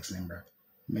fa flex number.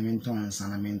 Me mentor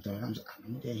sana mentor. I'm say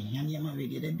am dey hia ne ma we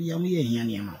dey bi am ye hia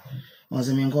ne ma. On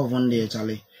say me ko von dey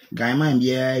chale. Guy man bi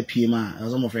e pie ma. I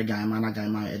was mo frɛ guy man na guy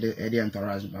man e dey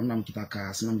entourage. I'm kita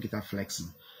cars, I'm kita flexing.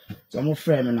 So I'm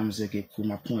afraid and I'm saying, okay, cool,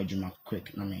 my point you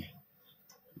quick. I mean,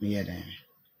 me yeah, then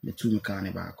the 2 me car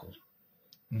in back.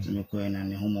 So me going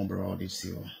and the home abroad this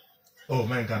year. Oh,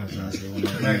 man, can't say.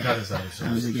 Man, can't say.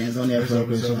 I'm against only a phone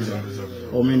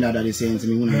call. Oh, me that is saying to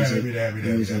me, when I say,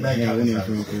 yeah, only a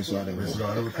phone call.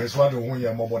 So Criss Waddle, when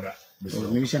you're more that.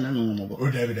 Maybe she don't know more. Oh,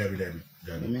 David.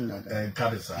 And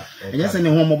Cadissa. And just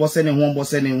sending home about sending home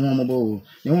about.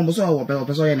 The home was all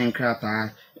person and crap.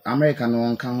 American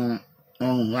one come.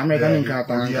 Oh, American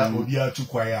Carter. We are too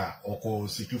quiet or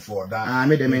secure for that. I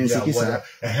made them in Sikisa.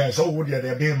 So would you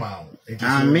there be now?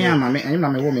 I'm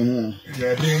a woman who.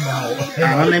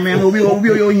 I mean, will be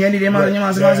any man. You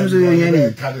must have any.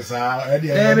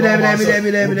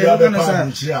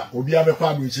 Will be a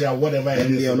quad which whatever. I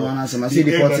see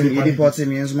the potty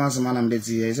means Master Man and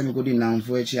Betsy. Is any good enough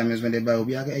for which I miss when they buy.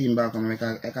 We are getting back on I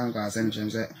can't send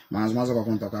him. Man's Master of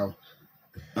Contact.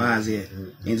 Ah, see.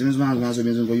 Into Miss Man's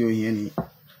go you here.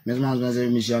 Miss Man's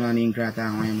mission in Crata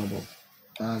and Waymo.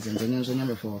 Ah, since the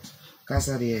number 4.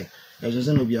 Casa de there's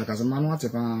no be a Casaman what's a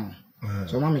pound.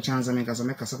 So, mammy chance I make us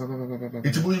make us up.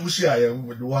 It's a we see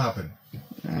what happened.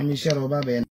 I'm Michelle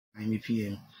Babe. I'm a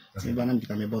PM. See, Banam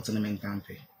become a bottom and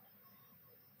campy.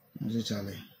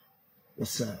 Charlie,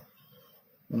 what's up?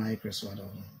 When I Criss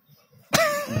Waddle,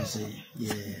 I say,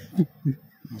 yeah.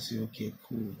 I say, okay,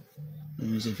 cool.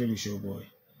 And you say, finish Showboy.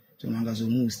 So now I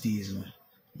move steez.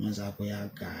 Once I pay a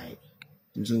guy,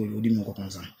 so you didn't know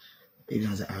concern.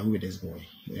 Even say, I with this boy.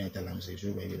 When I tell him, say,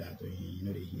 Showboy with that, you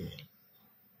know they hear.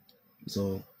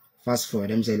 So fast forward,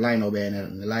 them say line over here,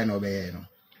 the line over here.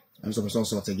 I'm supposed to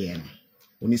sort again.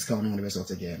 When this count on the best sort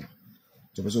again.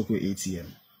 So supposed to ATM.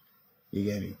 You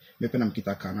get me? Me pen am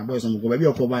kita kana boys on go baby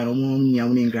o ko buy no mo nya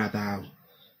woni ngrata.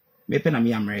 Me pen am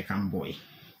American boy.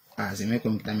 As me ko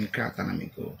kita me krata na me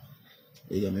go.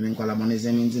 You get me nkwala money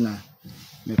zeminti na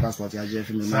me passport ya je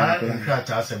fi me na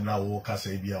nkrata asem na wo ka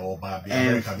say bia o ba bia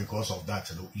America because of that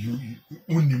you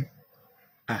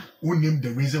unim the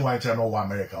reason why you know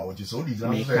America or just all these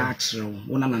me catch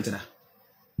una nantida.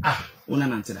 Una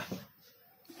nantida.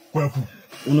 Kwaku.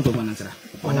 Una ko nantida.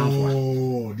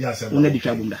 Oh, dia asem. Una di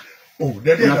trabunda. Oh,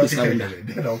 they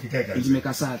okay. It's make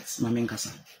us at my main casa.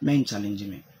 Main challenge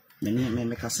me. Me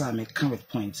make us me come with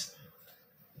points.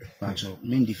 But your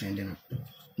main defending.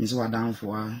 Means what down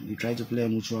for you try to play a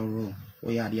mutual role.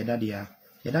 Oh yeah, your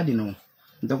daddy no.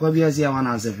 The Kobias here one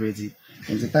as everything.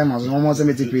 In the time I was almost a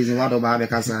bit crazy. What about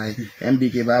Becasai?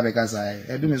 MBK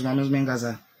Babecasai. I do Miss Mamas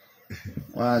Mengasa.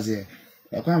 Was it?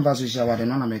 I can't pass with shower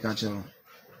and make a chill.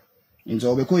 Into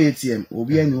Obeko ATM,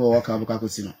 Obi and you walk out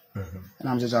Cacosino. And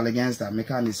I'm just all against that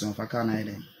mechanism for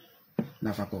Canada.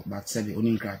 Nafako, but said the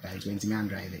only crack 20 man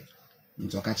drive it.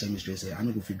 Into a catcher mistress, I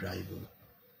know if you drive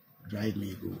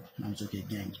me go. I'm okay,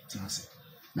 gang, Tancy.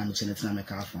 Now I'm chilling to my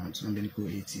car front, I'm going to go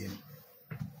ATM.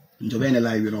 Into when a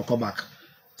live, you know, call back.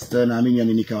 Still, I mean, you're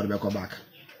in the car, call back.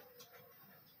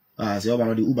 As you're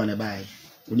already Uber and buy.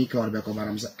 When you call back,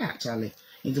 I'm saying, Charlie,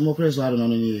 into more Criss Waddle on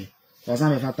the because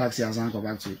I'm a taxi as I go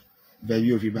back to.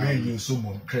 Baby, if you buy you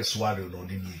someone Criss Waddle on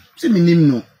the knee. See me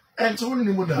no. And so only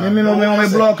me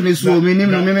block this so me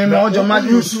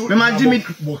my Jimmy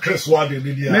Criss Waddle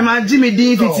my Jimmy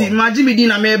Dean fiti my Jimmy Dean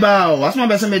ameba o asma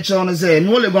be se me che on say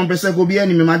no le gon press go bia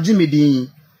ni me my Jimmy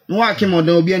Dean no wa ke mo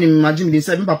do bia ni me my Jimmy Dean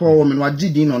say me papa wo me no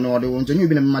agi Dean no de won to ni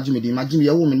bi na me my Jimmy Dean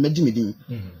ya wo me my Jimmy Dean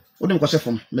o dem ko she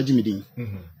fom my Jimmy Dean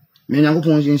me nyango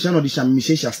pon nhyɛ no de sha me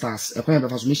shesha stars e kwan be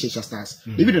fa so me shesha stars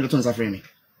e bi de to nsa frɛ me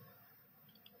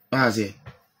azie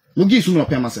mugi su no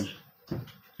pɛ masem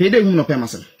pede hu no pɛ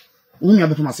masem unya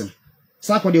be pɛ masem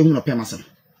sa ko de hu no pɛ masem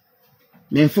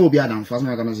me mfo obi adam fa so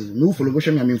na kana say me follow go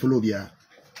hwɛ me follow obi a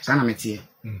sa na metie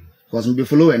because me be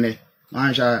follow ene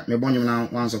ansha me bonyo na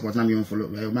one support na me unfollow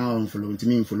me unfollow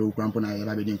ntimi unfollow krampo na ya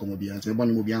ba be din komo obi ntimi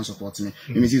bonyo obi an support me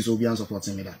me see so obi an support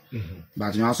me da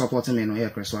but you are supporting me no here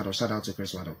Criss Waddle shout out to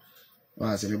Criss Waddle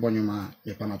wa say me bonyo ma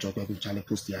me pa na chokwa ku chale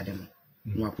post ya dem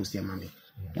no post ya mami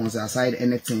once aside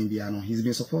anything he's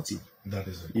been supportive. That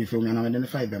is it. You feel me? And I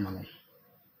identify them alone.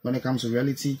 When it comes to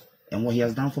reality and what he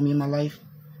has done for me in my life,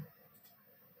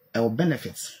 I will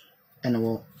benefits and I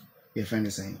will your friend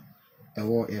is saying I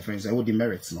will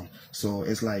demerits no. So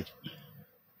it's like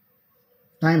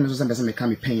time is doesn't make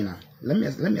me pain now. Let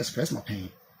me express my pain.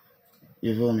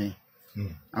 You feel me?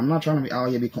 I'm not trying to be out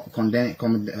here be condemning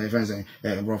friends saying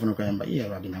bro for no crime, but yeah,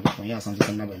 right now yeah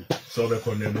something na so be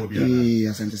condemn obi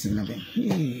yeah something na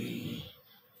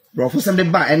bro for some the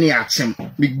ba any action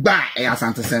big ba yeah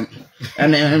something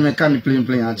and me can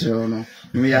playing actually no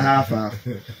me half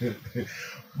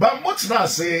but much now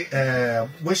say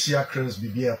we share Criss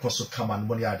be apostle come and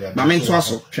money there ma men to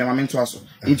aso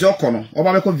it's your corner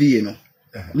oba be ko VA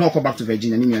no go back to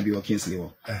Virginia ni me be o Kingsley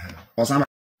wo or some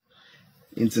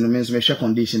into the men's share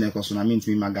condition because I mean to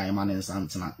me my guy man and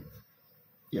something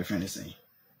your friend is saying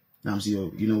now I'm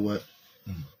saying you know what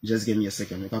just give me a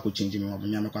second I could change me up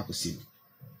me I could see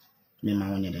me my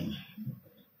one then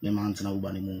me man to na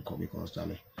uba ni munko because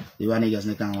Charlie the one niggas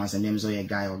ne can once and them so your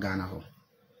guy or Ghana ho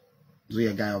so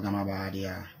your guy or Ghana ba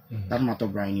dia that matter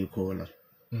brand new Corolla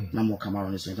na mo camera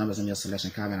on this one number some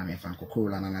selection car na me fan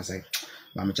Corolla and I say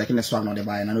but I'm checking the swag now they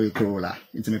buy and I know a Corolla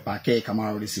into me parquet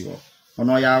camera this see oh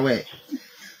no ya way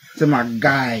say my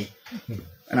guy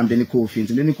and I'm doing coffee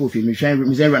me trying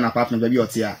me say run apartment baby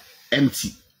out here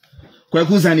empty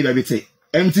kwaku zani baby say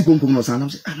empty kunkum no san I'm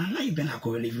say and I been go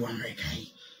live in America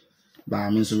but I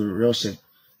mean so real shit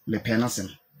me penasem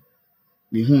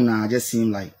me hu na just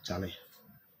seem like Charlie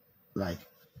like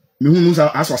me hu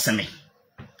no as was me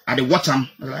I dey watch am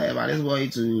like about this boy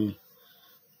to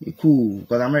cool,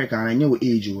 because America, I know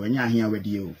age you, and you're here with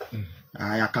you.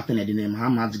 I captain the name, how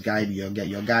much guide you get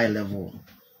your guy level.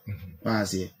 I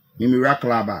say, Mimi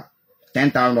Raklaba,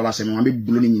 $10,000 and one be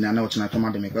blooming in an out and I come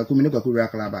out to make a community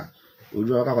Raklaba. Would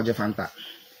you walk out your Fanta?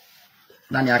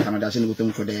 Then I come and go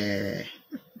to the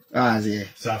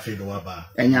Safi no aba.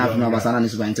 And you have no Basana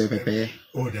is going to pay.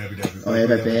 Oh, Debbie.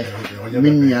 Oh,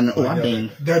 Minion, oh,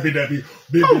 Debbie,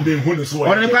 baby, who is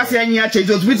what? On the class, and you change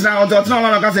those which now, not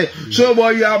one can say,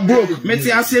 Showboy, you are broke. Make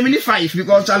you 75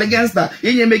 because Charlie against that.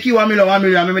 You make you 1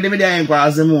 million, maybe they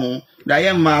inquire the moon.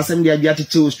 Diana, send the idea to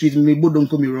 2 street, me, but don't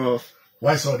come rough.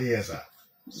 Why so the yes, sir?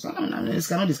 Some it's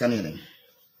cannot disconnect.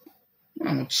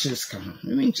 I'm not just come.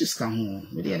 You mean just come home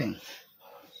with the ending.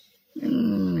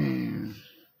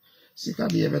 Sika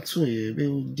be ever to you, be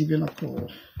dibina call.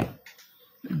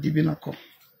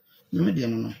 You may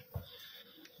no.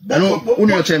 I know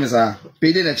only your chemis are.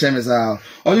 Payday the chemis are.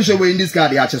 Or you should wait in this car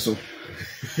the archeso.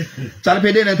 Charlie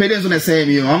payday and paydays on the same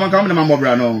you. I'm coming to my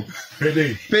mobile no.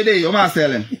 Payday, you're my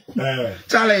selling.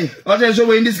 Charlie, or just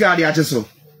show in this car the archeso.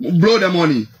 Blow the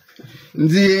money.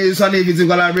 The Sunday if it's in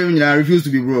Galabria, I refuse to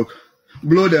be broke.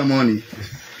 Blow the money.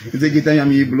 It's a guitar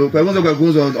me blow. I want to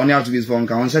go on your to be phone.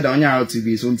 I said on your to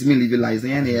be so to me live life.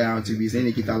 Any out to be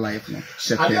any guitar life.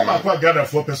 I never quite gather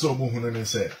 4 person who and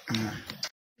said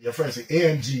your friends say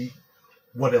AMG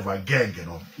whatever gang, you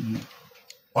know.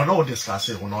 Or no discuss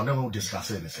it, or never discuss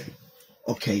anything.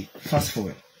 Okay, fast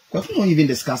forward. But you don't even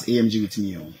discuss AMG with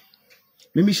me.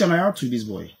 Maybe shall I out to this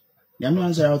boy? You have no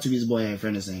answer out to this boy,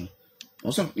 friend is saying.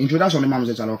 Also, introduction the mom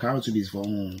said out to this for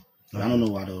home. I don't know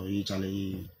what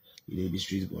Charlie. They be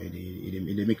street boy,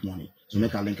 they make money. So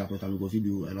make a link up with them because we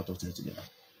do a lot of things together.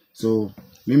 So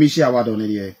maybe share what on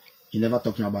here. He never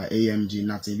talking about AMG,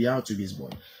 nothing. Be out to this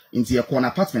boy. Into your corner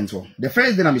apartment. The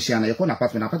first day I'm sharing your corner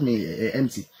apartment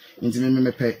empty. Into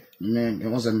me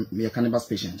was a cannabis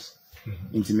patients.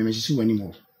 Into me she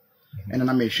anymore. And then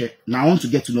I make sure now I want to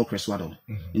get to know Criss Waddle.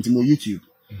 Into more YouTube.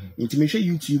 Into me share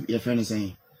YouTube, your friend is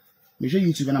saying. Me share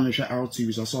YouTube and I'm sure out to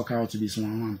be so saw out to be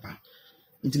one.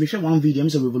 Into me share one video, I'm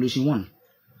say Revolution 1.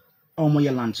 Oh my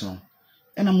lunch on.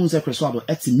 And I'm say Criss Waddle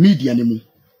at media nemu.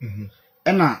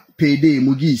 And I payday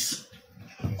mugis.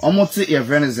 Almost your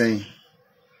friend is saying.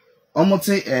 Almost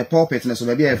a pulpit so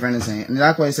maybe a friend is saying. And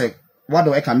that's why I say what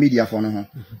do I can media for no?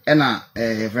 And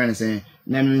a friend is saying,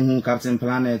 name who Captain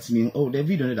Planet me. Oh, the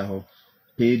video that whole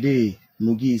payday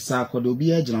mugis sako do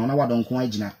be edge na what don't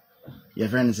quite na. Your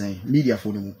friend is saying media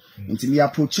for them. Into me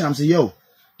approach him say, yo,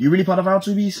 you really part of our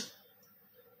 2Bs?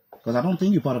 Because I don't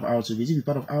think you're part of R2Bs. If you're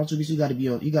part of R2Bs, you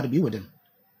gotta be with them.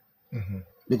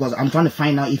 Because I'm trying to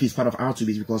find out if he's part of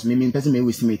R2Bs. Because maybe person may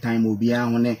waste my time will be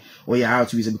on there or you're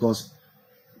R2Bs because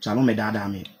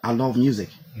I love music.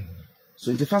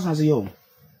 So in the first I say, yo,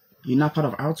 you're not part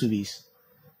of R2Bs.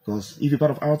 Because if you're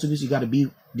part of R2Bs, you gotta be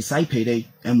beside Payday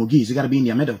and Mugis. You gotta be in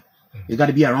their middle. You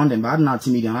gotta be around them. But I'm not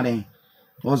timid.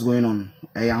 What's going on?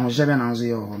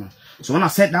 So when I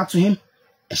said that to him,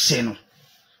 I said no.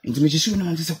 Into me, she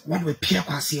wouldn't say, what do we Pierre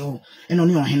Quasio and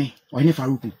only on Henny or Henny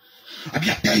Faruku? I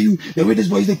tell you, the way this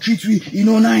boy is the treat we,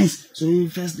 nice. So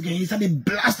first again, he started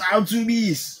blast out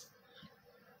 2Bs.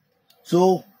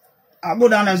 So I go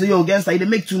down and say, yo, guess they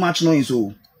make too much noise.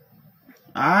 So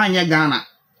yeah, Ghana.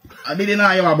 I didn't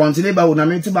know you were born to labor when I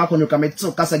made tobacco on your commit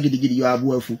so Casa Giddy you are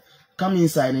worth. Come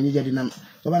inside and you get in.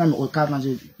 So when I'm with Carton,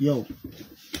 say, yo.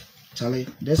 Charlie,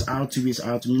 there's R2Bs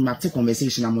out to me. My take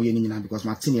conversation I'm going now because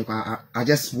my team, I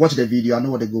just watch the video. I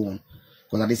know what they go on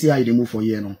because I see how they move for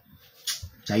you. No,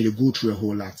 Charlie, they go through a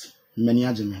whole lot.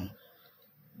 Many do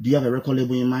you have a record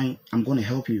label in mind? I'm going to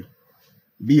help you.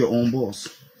 Be your own boss.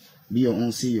 Be your own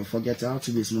CEO. Forget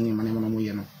R2Bs money. My name on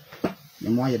you know. The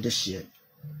more you this shit,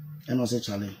 and I say,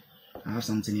 Charlie, I have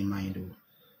something in mind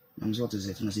though. I'm sort of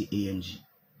say, I say AMG.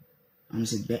 I'm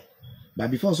say bet. But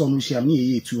before so no share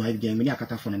me too high game, many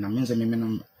akata phone and I'm saying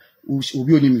me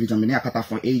obi oni me many akata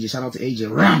phone AJ, shout out to AJ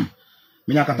Ram.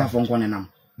 Many akata phone kon nam.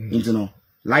 Into no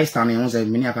lifestyle me say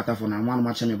many akata phone and one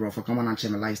match me bro for come on and check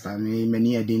my lifestyle me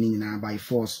many a day ni na by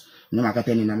force. No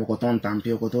makata ni na mo ko ton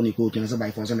tampe ko ton ko ken say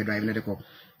by force me drive na de ko.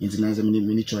 Into na say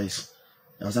many choice.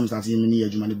 I was starting many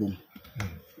adwuma ni boom.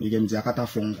 You get me akata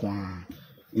phone kon.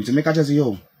 Into make catch say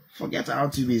yo forget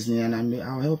R2Bs and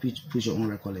I'll help you push your own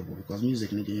record label because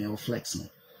music need to flex me.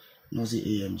 No say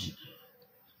AMG.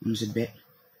 I'm say bet.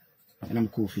 And I'm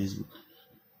cool Facebook.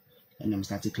 And I'm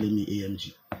starting claiming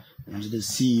AMG. And I'm the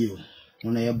CEO.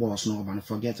 When I boss no but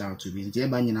forget R2Bs. The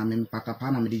ban na me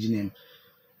patapana me digi name.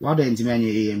 What the intimate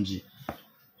AMG.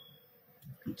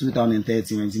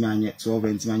 2013 when intimate 12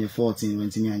 when intimate 14 when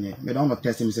intimate. Me don't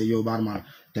test him say yo bad man.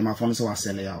 Then my phone so I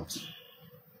sell it out.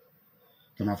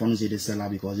 my phone say the seller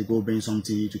because they go bring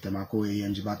something to Temako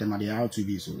AMG, but them are the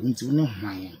R2B, so into no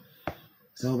mind.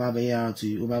 So over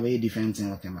R2, over different thing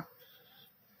with them.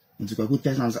 Into a good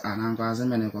test and uncle as a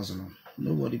man,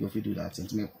 nobody go do that.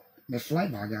 Into me fly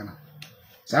by Ghana.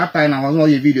 So that time I was not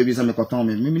a video because I got on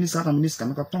me. Maybe this time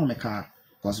I got on my car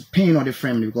because pain on the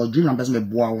frame because dream and best me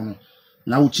boa one.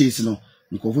 Now chase no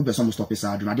because we person stop his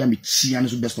dream. I didn't be see and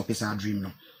so best stop his dream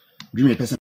no. Dream a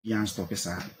person and stop his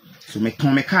so me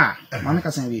turn my car. Man make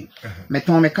say me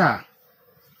turn my car.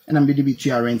 And I'm be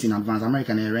rent in advance.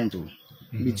 American air rental.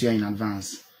 Be in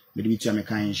advance. Be my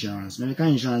car insurance. My car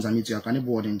insurance I meet you can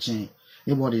board and chain.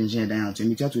 You board and chain down to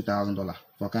meet you $2,000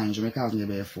 for car insurance. My car's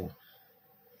never for.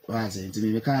 What is it? To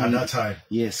me car at that time.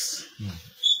 Yes.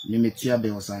 Me meet you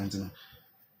bill something.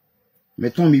 Me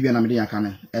turn me be na me dey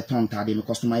can e turn tade me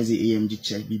customize AMG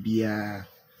check bibia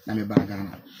na me bag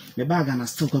Ghana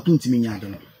still continue to me nya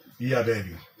no. Yeah,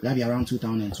 baby. That be around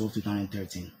 2012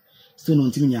 2013. Still no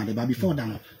ntimi nya de but before that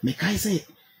no me kai say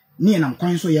me na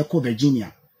kwan so ye ko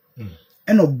Virginia.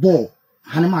 E no ball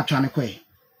hanema atwa ne kwe.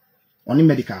 Oni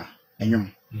medical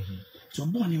enyum. So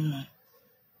ball ni no.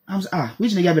 I'm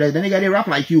which nigga be the nigga they rap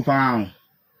like you pound.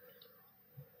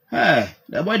 Hey,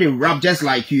 the boy they rap just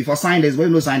like you. For sign this, boy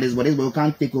no sign this, but this boy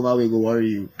can't take over. We go worry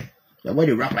you. The boy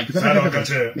they rap like you.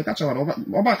 Me catch what?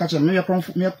 Oba catch me. Me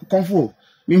confu.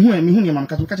 Me who man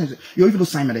catch me. You if you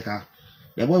sign medical,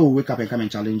 the boy will wake up and come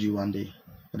and challenge you one day.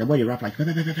 But the boy they rap like.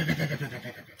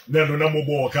 No more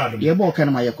ball card. Yeah, ball card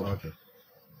my yeko. Okay.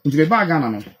 Into the bag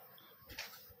Ghana no.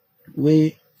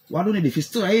 We why don't they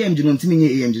still AMG no ntimi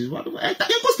AMG? What? You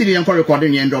go stillยัง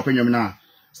recording and dropping you now.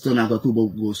 Still na go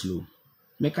go slow.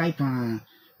 Make I pan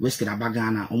West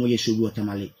Ghana, omo ye Showboy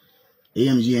temale.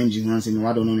 AMG once in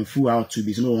what don't know full out to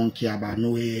be no one care about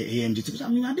no AMG. I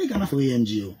mean I dey Ghana for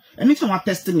AMG. Anything I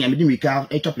testing me, I didn't make a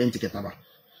plane ticket about.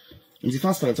 In the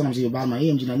first place, I'm saying about my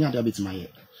AMG na nya dey bit my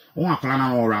head. One plan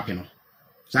on rapping.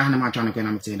 So I am trying to when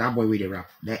I'm saying that boy with the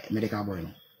rap, that medical boy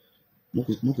no.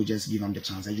 Moko just give him the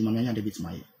chance. I do my nya dey bit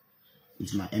my head.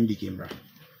 It's my MDK bro.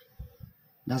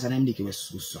 That's an MDK was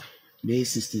so. Day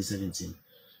 16, 17.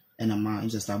 And I'm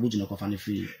interested in Abuja no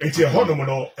free. It's a honor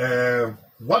no.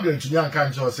 What going to young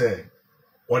can't say?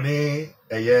 One a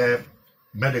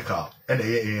medical and a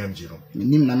AMG no.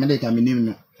 Nim na medical mi nim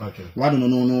no. Okay. What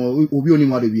no. Obi only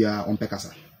what we are on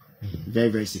Pekasa.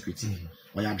 Very secret.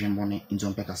 Or ya dream money into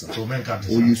on Pekasa. So men can't.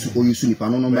 O you nipa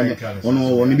no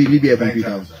no maybe a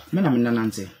computer. Men am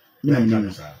nanante.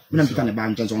 Mina pita ne ba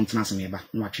nje zo ntena se me ba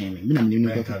no atwen me mina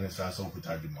menu ko kan sa so put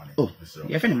the money. Oh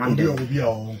ye fe ne man devil obi a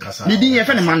on kasa ni din ye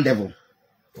fe ne man devil.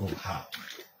 Oh ha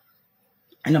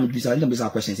And I'm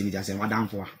bisa questions in the say madam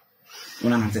for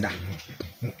una nante da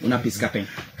una piskapen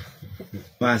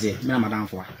ba say mina madam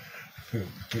for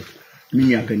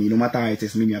me ya penny no matter how it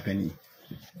is me ya penny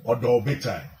odo big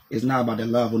time. It's not about the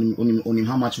love on him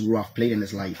how much role I've played in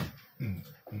his life.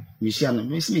 Michelle,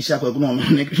 ko no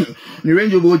ni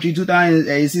Range Rover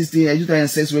 2016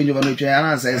 2006 Range Rover no try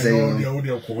ana say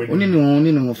oni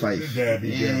no five.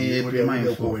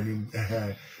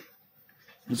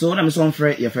 So what I'm so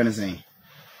free your friend is saying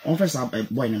on first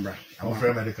boy number on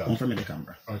free medical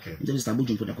number. Okay, just start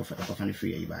booking for the coffee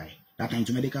free you buy that time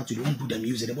to medical to don't put the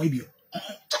music the boy be the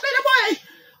boy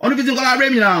only people go like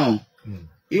me now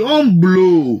it won't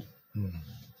blow.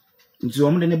 So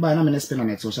I'm gonna buy na spin on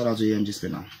it. So shout out to AMG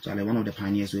Spinner. Charlie, one of the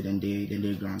pioneers with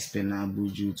the Grand Spinner,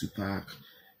 Buju, Tupac,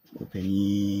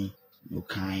 Openi, no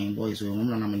kind boys. So I'm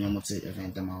gonna say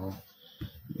event them all.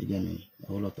 Again, a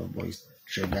whole lot of boys.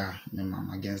 Chedddar,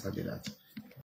 against that.